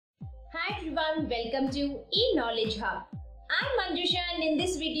Hi everyone, welcome to eKnowledge Hub. I'm Manjusha and in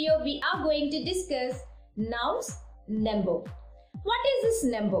this video we are going to discuss nouns number. What is this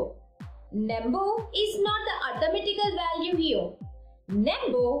number? Number is not the arithmetical value here.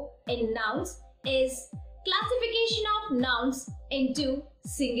 Number in nouns is classification of nouns into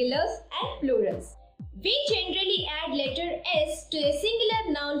singulars and plurals. We generally add letter S to a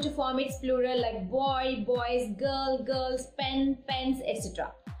singular noun to form its plural like boy, boys, girl, girls, pen, pens,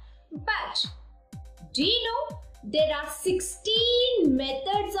 etc. But do you know there are 16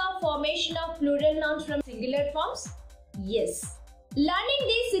 methods of formation of plural nouns from singular forms? Yes. Learning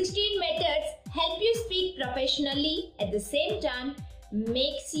these 16 methods help you speak professionally, at the same time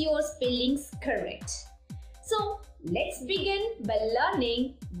makes your spellings correct. So let's begin by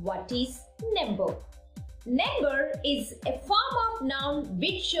learning what is number. Number is a form of noun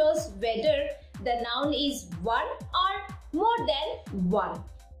which shows whether the noun is one or more than one.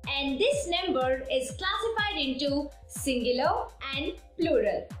 And this number is classified into singular and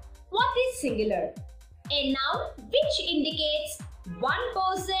plural. What is singular? A noun which indicates one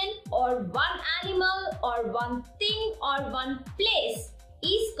person or one animal or one thing or one place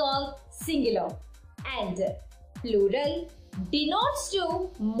is called singular. And plural denotes to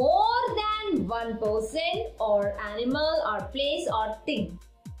more than one person or animal or place or thing.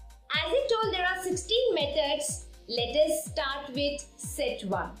 As I told, there are 16 methods. Let us start with set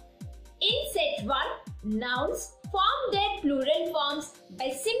 1. In set 1, nouns form their plural forms by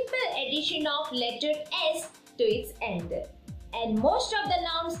simple addition of letter S to its end. And most of the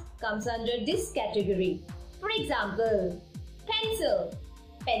nouns comes under this category. For example, pencil,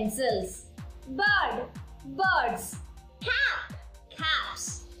 pencils, bird, birds, cap,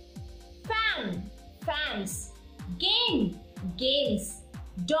 caps, fan, fans, game, games,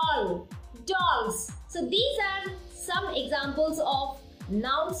 doll, dolls. So these are some examples of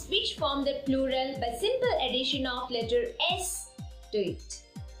nouns which form the plural by simple addition of letter S to it.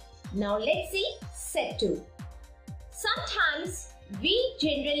 Now let's see set 2. Sometimes we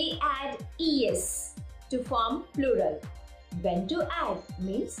generally add ES to form plural. When to add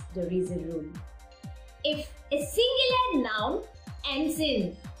means there is a rule. If a singular noun ends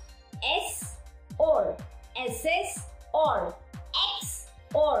in S or SS or X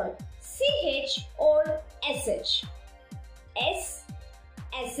or CH or SH, S,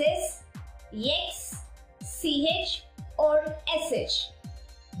 SS, X, CH or SH,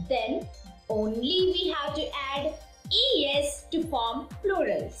 then only we have to add ES to form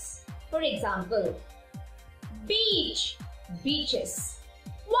plurals. For example, beach, beaches,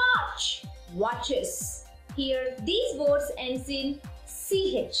 watch, watches. Here these words ends in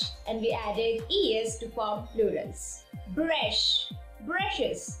CH and we added ES to form plurals. Brush,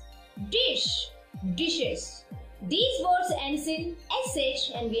 brushes, dish, dishes. These words ends in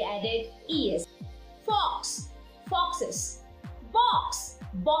SH and we added ES. Fox, foxes, box,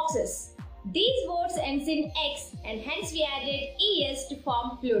 boxes. These words ends in X and hence we added ES to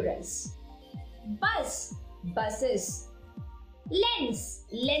form plurals. Bus, buses, lens,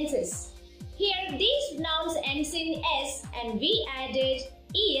 lenses. Here these nouns ends in S and we added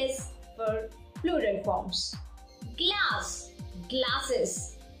ES for plural forms. Glass,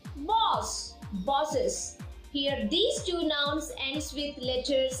 glasses, boss, bosses. Here these two nouns ends with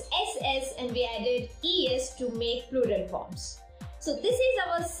letters SS and we added ES to make plural forms. So this is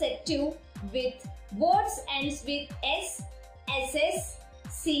our set 2 with words ends with S, SS,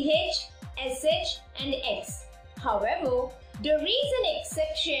 CH, SH and X. However, there is an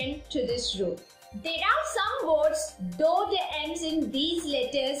exception to this rule. There are some words though they ends in these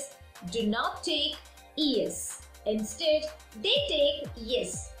letters do not take ES. Instead, they take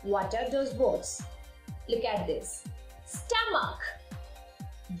ES. What are those words? Look at this. Stomach.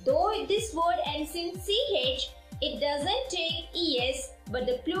 Though this word ends in CH, it doesn't take ES, but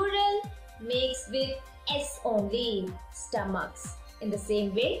the plural makes with S only. Stomachs. In the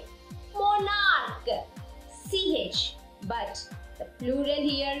same way, monarch. CH. But the plural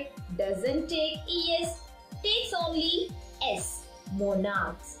here doesn't take ES, takes only S.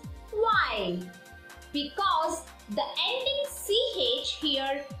 Monarchs. Why? Because the ending CH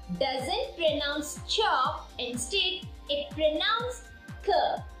here doesn't pronounce chop, instead it pronounced k.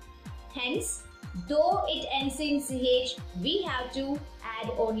 Hence, though it ends in CH, we have to add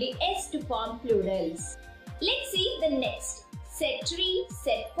only S to form plurals. Let's see the next. Set 3,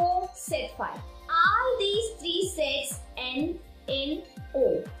 set 4, set 5. All these three sets end in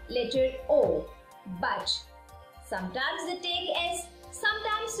O, letter O. But sometimes they take S,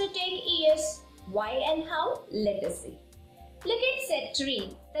 sometimes they take ES. Why and how? Let us see. Look at set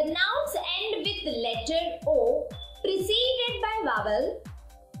 3. The nouns end with the letter O preceded by vowel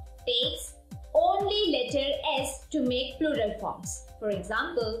takes only letter S to make plural forms. For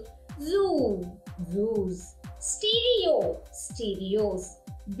example, zoo, zoos, stereo, stereos,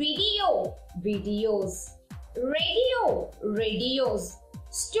 video, videos, radio, radios,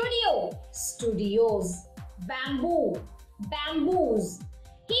 studio, studios, bamboo, bamboos.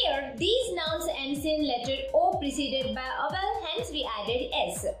 Here, these nouns ends in letter O preceded by a vowel, hence we added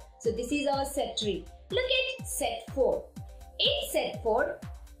S. So this is our set 3. Look at set 4. In set 4,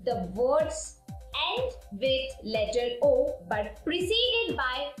 the words end with letter O but preceded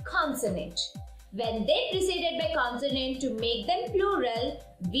by consonant. When they preceded by consonant, to make them plural,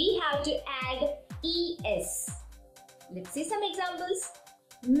 we have to add ES. Let's see some examples.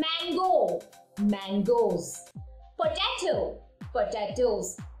 Mango, mangoes. Potato,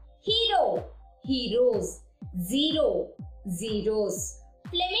 potatoes. Hero, heroes. Zero, zeros.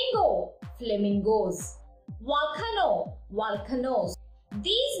 Flamingo, flamingos. Volcano, volcanoes.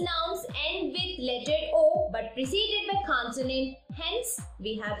 These nouns end with letter O but preceded by consonant, hence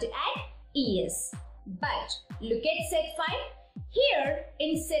we have to add ES. But look at set 5. Here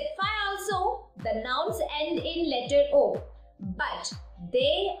in set 5 also the nouns end in letter O, but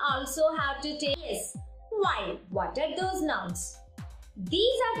they also have to take ES. Why? What are those nouns?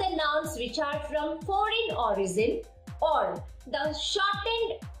 These are the nouns which are from foreign origin or the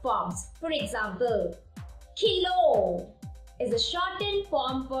shortened forms. For example, kilo is a shortened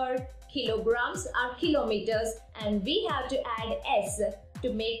form for kilograms or kilometers, and we have to add S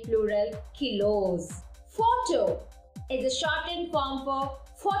to make plural kilos. Photo is a shortened form for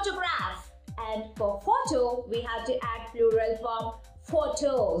photograph, and for photo we have to add plural form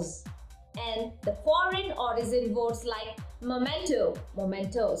photos. And the foreign origin words like memento,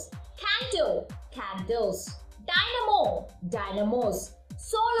 mementos, canto, cantos, dynamo, dynamos,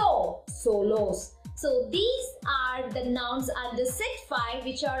 solo, solos. So these are the nouns under set 5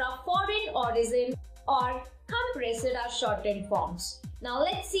 which are of foreign origin or compressed or shortened forms. Now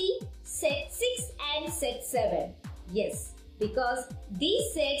let's see set 6 and set 7. Yes, because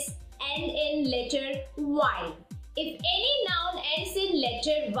these sets end in letter Y. If any noun ends in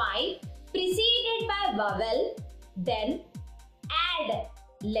letter Y preceded by vowel, then add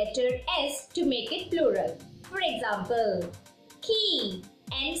letter S to make it plural. For example, key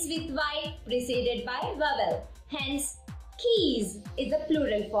ends with Y preceded by vowel. Hence, keys is a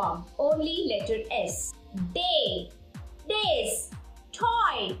plural form, only letter S. Day, days,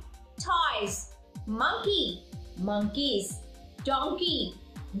 toy, toys, monkey, monkeys, donkey,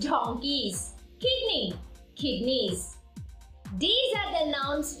 donkeys, kidney, kidneys. These are the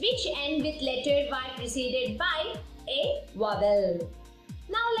nouns which end with letter Y preceded by a vowel.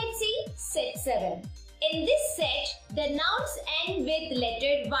 Now let's see set 7. In this set, the nouns end with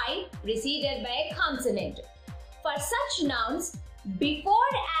letter Y preceded by a consonant. For such nouns,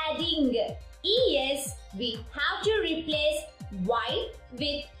 before adding ES, we have to replace Y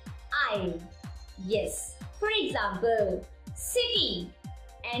with I. Yes. For example, city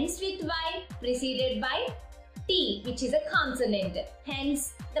ends with Y preceded by T, which is a consonant.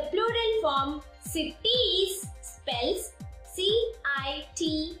 Hence, the plural form cities spells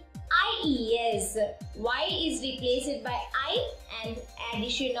CITIES. Y is replaced by I and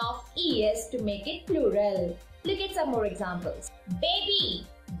addition of ES to make it plural. Look at some more examples. Baby,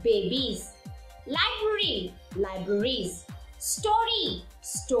 babies. Library, libraries. Story,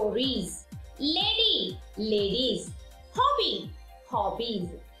 stories. Lady, ladies. Hobby, hobbies.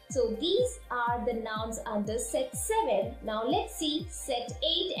 So these are the nouns under set 7. Now let's see set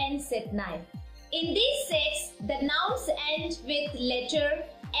 8 and set 9. In these sets, the nouns end with letter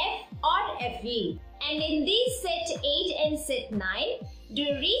F or FE. And in these set 8 and set 9,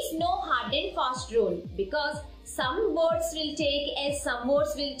 there is no hard and fast rule because some words will take S, some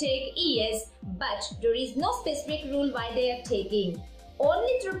words will take ES, but there is no specific rule why they are taking.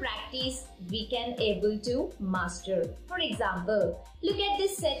 Only through practice we can able to master. For example, look at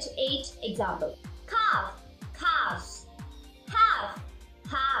this set 8 example. Calf, calves. Half,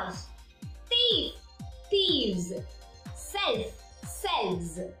 halves. Thief, thieves. Self,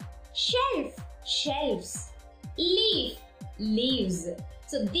 selves. Shelf, shelves. Leaf, leaves.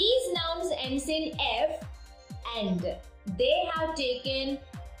 So these nouns ends in F and they have taken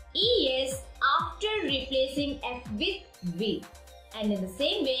ES after replacing F with V. And in the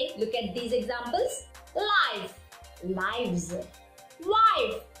same way, look at these examples. Life, lives.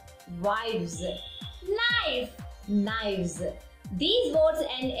 Wife, wives. Knife, knives. These words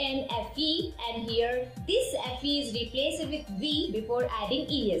end in FE and here this FE is replaced with V before adding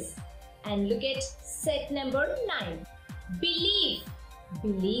ES. And look at set number 9. Belief,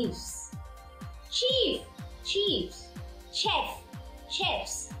 beliefs. Chief, chiefs. Chef,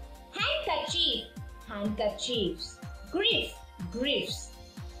 chefs. Handkerchief, handkerchiefs. Grief, griefs.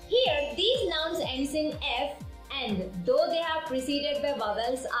 Here, these nouns ends in F, and though they have preceded by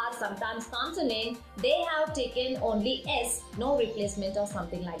vowels or sometimes consonant, they have taken only S, no replacement or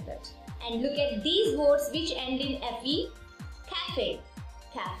something like that. And look at these words which end in FE. Cafe,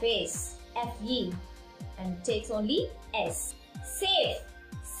 cafes, FE, and takes only S. Safe,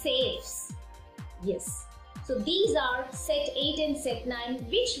 safes. Yes. So these are set 8 and set 9,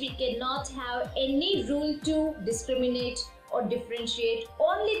 which we cannot have any rule to discriminate or differentiate.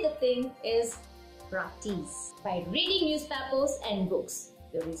 Only the thing is practice by reading newspapers and books.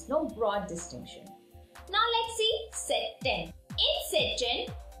 There is no broad distinction. Now let's see set 10. In set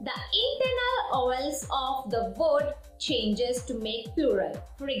 10, the internal vowels of the word changes to make plural.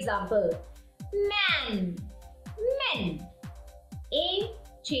 For example, man, men. A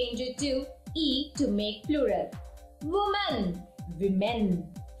changes to E to make plural. Woman, women.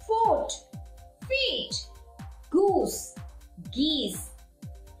 Foot, feet. Goose, geese.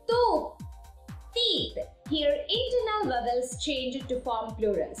 Tooth, teeth. Here internal vowels change to form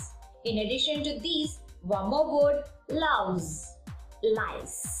plurals. In addition to these, one more word, louse,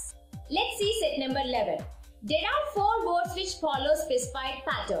 lice. Let's see set number 11. There are 4 words which follow specified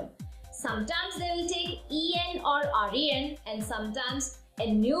pattern. Sometimes they will take EN or REN, and sometimes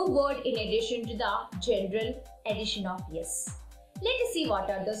a new word in addition to the general addition of yes. Let us see what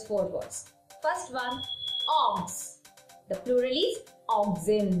are those 4 words. First one, ox. The plural is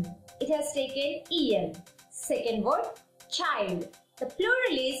oxen. It has taken EN. Second word, child. The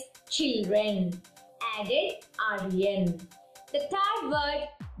plural is children. Added REN. The third word,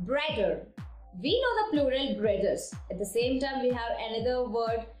 brother. We know the plural brothers. At the same time, we have another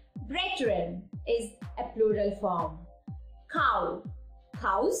word, brethren, is a plural form. Cow,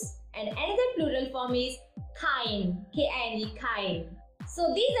 cows, and another plural form is kine, K-I-N-E, kine.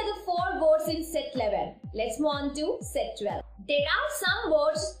 So these are the 4 words in set 11. Let's move on to set 12. There are some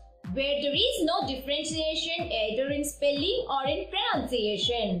words where there is no differentiation either in spelling or in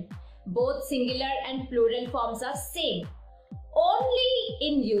pronunciation. Both singular and plural forms are same. Only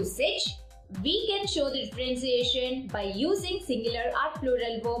in usage, we can show the differentiation by using singular or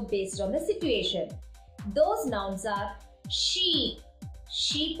plural verb based on the situation. Those nouns are sheep,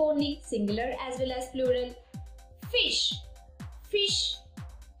 sheep only, singular as well as plural. Fish, fish.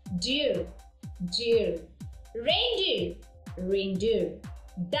 Deer, deer. Reindeer, reindeer.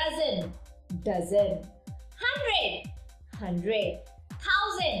 Dozen, dozen. Hundred, hundred.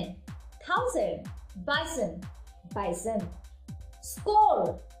 Thousand, thousand. Bison, bison.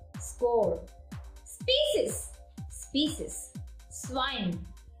 Score, score. Species, species. Swine,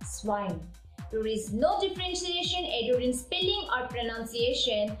 swine. There is no differentiation either in spelling or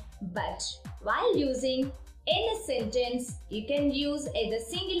pronunciation, but while using in a sentence, you can use either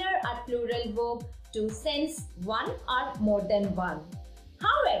singular or plural verb to sense one or more than one.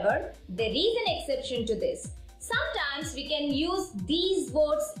 However, there is an exception to this. Sometimes we can use these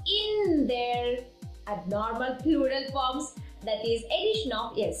words in their abnormal plural forms, that is addition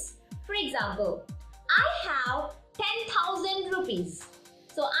of yes. For example, I have 10,000 rupees.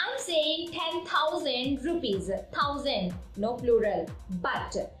 So I'm saying 10,000 rupees, 1,000, no plural.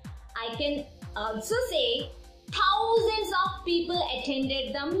 But I can also say thousands of people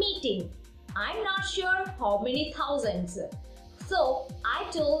attended the meeting. I'm not sure how many thousands. So I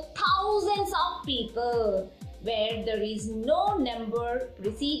told thousands of people. Where there is no number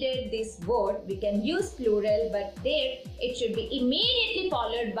preceded this word, we can use plural, but there it should be immediately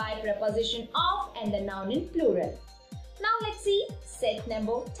followed by preposition of and the noun in plural. Now let's see set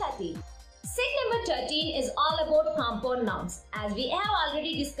number 13. Set number 13 is all about compound nouns. As we have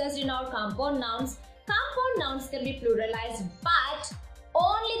already discussed in our compound nouns can be pluralized, but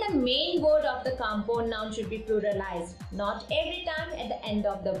only the main word of the compound noun should be pluralized, not every time at the end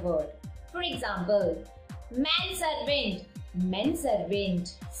of the word. For example, manservant,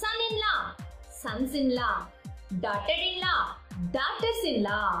 menservant. Son-in-law, sons-in-law. Daughter-in-law,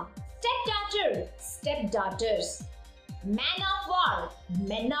 daughters-in-law. Stepdaughter, stepdaughters. Man of war,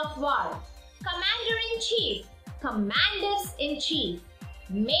 men of war. Commander-in-chief, commanders-in-chief.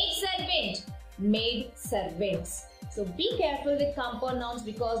 Maid-servant, maid-servants. So be careful with compound nouns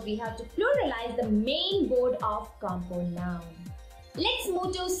because we have to pluralize the main word of compound noun. Let's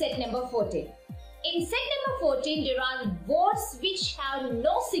move to set number 14. In set number 14, there are words which have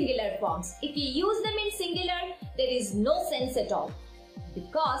no singular forms. If you use them in singular, there is no sense at all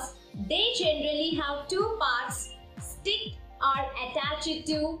because they generally have 2 parts, stick or attached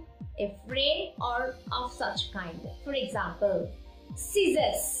to a frame or of such kind. For example,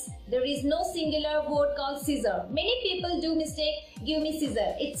 Scissors. There is no singular word called scissor. Many people do mistake, give me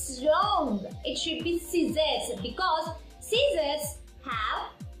scissor. It's wrong. It should be scissors because scissors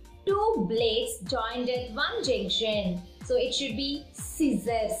have two blades joined at one junction. So it should be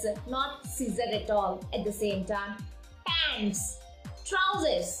scissors, not scissor at all at the same time. Pants,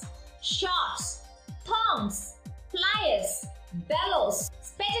 trousers, shorts, thongs, pliers, bellows,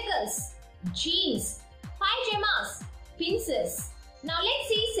 spectacles, jeans, pajamas, pincers. Now let's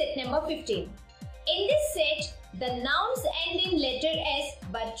see set number 15. In this set, the nouns end in letter S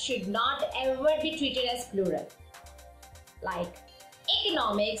but should not ever be treated as plural. Like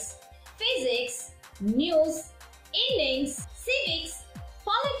economics, physics, news, innings, civics,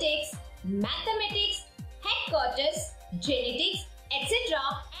 politics, mathematics, headquarters, genetics, etc.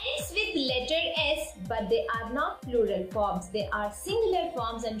 ends with letter S but they are not plural forms. They are singular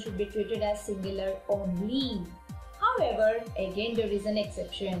forms and should be treated as singular only. However, again there is an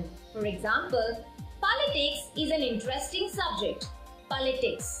exception. For example, politics is an interesting subject.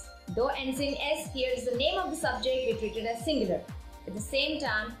 Politics. Though ends in S, here is the name of the subject, we treat it as singular. At the same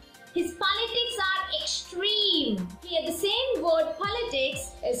time, his politics are extreme. Here the same word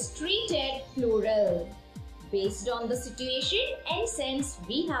politics is treated plural. Based on the situation and sense,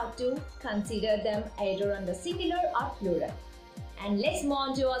 we have to consider them either on the singular or plural. And let's move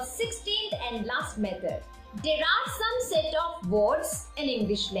on to our 16th and last method. There are some set of words in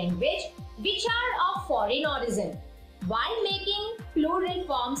English language which are of foreign origin. While making plural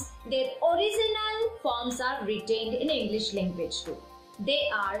forms, their original forms are retained in English language too. They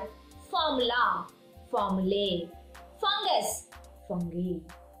are formula, formulae, fungus, fungi,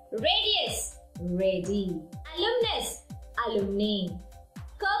 radius, ready, alumnus, alumni,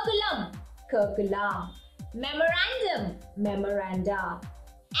 curriculum, curricula, memorandum, memoranda,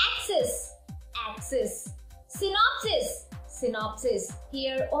 axis, axis, synopsis, synopsis.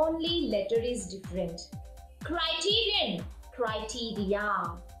 Here only letter is different. Criterion,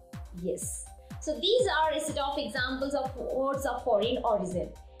 criteria. Yes. So these are a set of examples of words of foreign origin.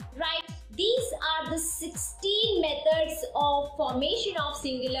 Right. These are the 16 methods of formation of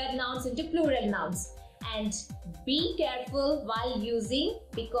singular nouns into plural nouns. And be careful while using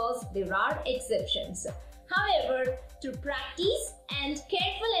because there are exceptions. However, through practice and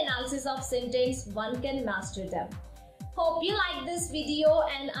careful analysis of sentence, one can master them. Hope you like this video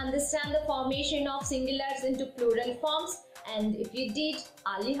and understand the formation of singulars into plural forms. And if you did,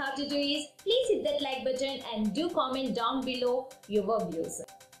 all you have to do is please hit that like button and do comment down below your views.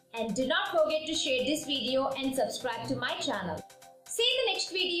 And do not forget to share this video and subscribe to my channel. See you in the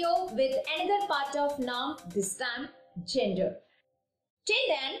next video with another part of noun, this time gender. Till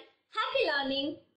then, happy learning.